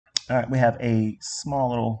All right, we have a small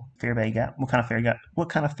little fair value gap. What kind of fair gap? What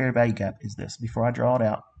kind of fair value gap is this? Before I draw it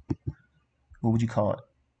out, what would you call it?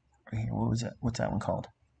 Right here, what was that? What's that one called?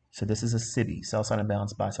 So this is a city, sell side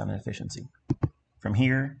imbalance, buy side inefficiency. From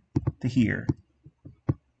here to here,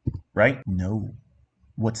 right? No.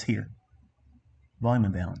 What's here? Volume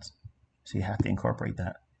imbalance. So you have to incorporate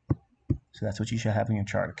that. So that's what you should have in your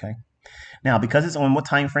chart, okay? Now, because it's on what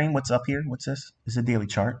time frame, what's up here? What's this? This is a daily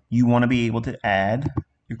chart. You want to be able to add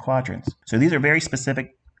your quadrants. So these are very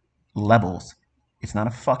specific levels. It's not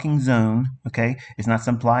a fucking zone, okay? It's not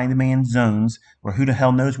supply and demand zones, or who the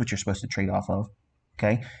hell knows what you're supposed to trade off of,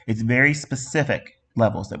 okay? It's very specific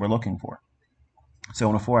levels that we're looking for. So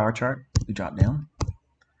on a 4-hour chart, we drop down.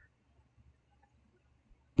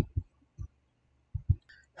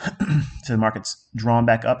 So the market's drawn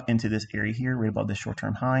back up into this area here, right above this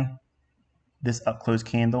short-term high. This up close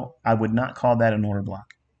candle, I would not call that an order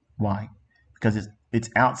block. Why? Because it's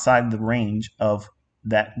outside the range of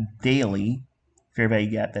that daily fair value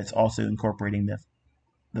gap that's also incorporating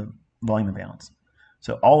the volume imbalance.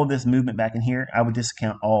 So all of this movement back in here, I would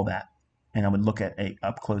discount all that, and I would look at a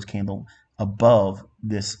up close candle above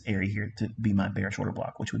this area here to be my bearish order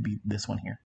block, which would be this one here.